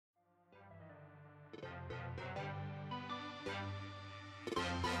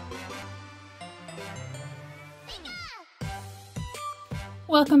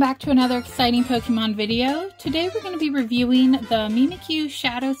Welcome back to another exciting Pokemon video. Today we're going to be reviewing the Mimikyu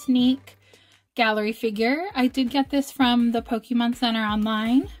Shadow Sneak gallery figure. I did get this from the Pokemon Center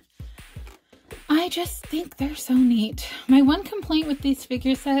online. I just think they're so neat. My one complaint with these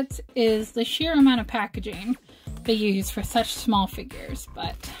figure sets is the sheer amount of packaging they use for such small figures,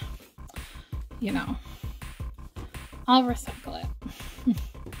 but you know, I'll recycle it.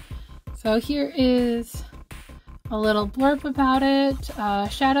 So here is a little blurb about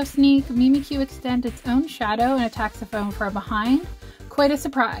it. Shadow Sneak, Mimikyu extends its own shadow and attacks the foe from behind. Quite a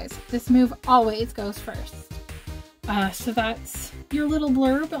surprise. This move always goes first. So that's your little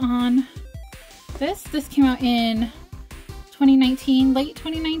blurb on this. This came out in 2019, late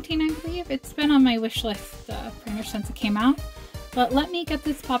 2019 I believe. It's been on my wish list pretty much since it came out. But let me get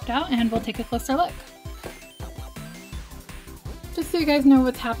this popped out and we'll take a closer look. Just so you guys know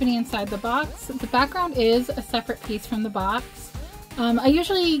what's happening inside the box, the background is a separate piece from the box. I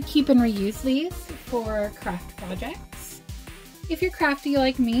usually keep and reuse these for craft projects. If you're crafty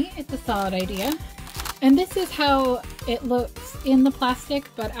like me, it's a solid idea. And this is how it looks in the plastic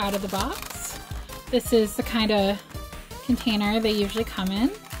but out of the box. This is the kind of container they usually come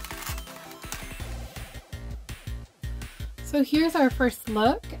in. So here's our first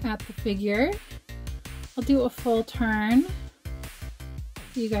look at the figure. I'll do a full turn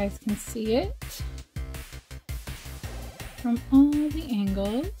so you guys can see it from all the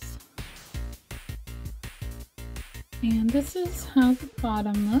angles. And this is how the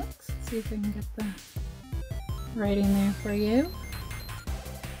bottom looks. Let's see if I can get the writing there for you.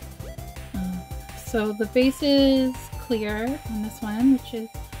 So the base is clear on this one, which is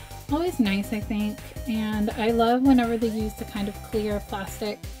always nice, I think. And I love whenever they use the kind of clear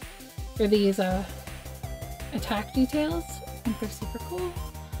plastic for these attack details. I think they're super cool.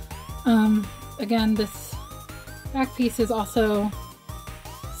 Again, this back piece is also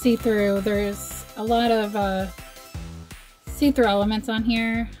see-through. There's a lot of see-through elements on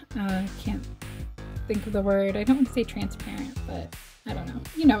here. Can't think of the word. I don't want to say transparent, but I don't know.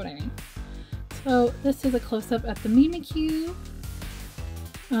 You know what I mean. So this is a close-up at the Mimikyu.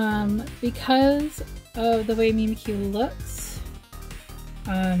 Because of the way Mimikyu looks,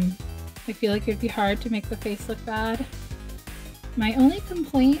 I feel like it'd be hard to make the face look bad. My only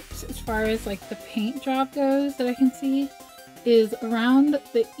complaint as far as like the paint job goes that I can see is around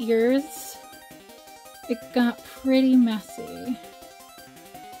the ears. It got pretty messy.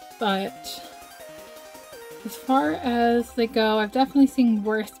 But as far as they go, I've definitely seen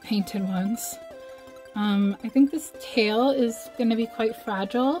worse painted ones. I think this tail is going to be quite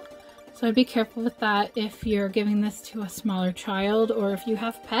fragile, so I'd be careful with that if you're giving this to a smaller child or if you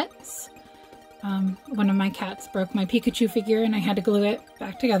have pets. One of my cats broke my Pikachu figure and I had to glue it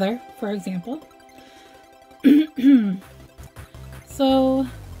back together, for example. So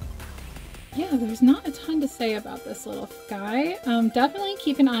yeah, there's not a ton to say about this little guy. Definitely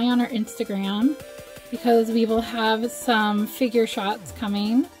keep an eye on our Instagram because we will have some figure shots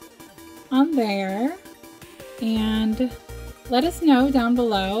coming on there. And let us know down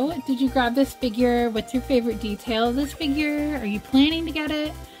below, did you grab this figure? What's your favorite detail of this figure? Are you planning to get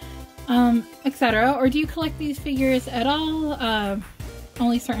it? Etc. Or do you collect these figures at all?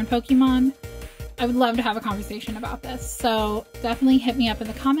 Only certain Pokemon? I would love to have a conversation about this, so definitely hit me up in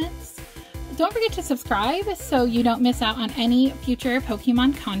the comments. Don't forget to subscribe so you don't miss out on any future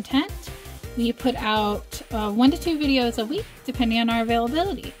Pokemon content. We put out 1 to 2 videos a week depending on our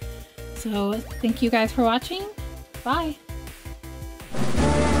availability. So thank you guys for watching. Bye!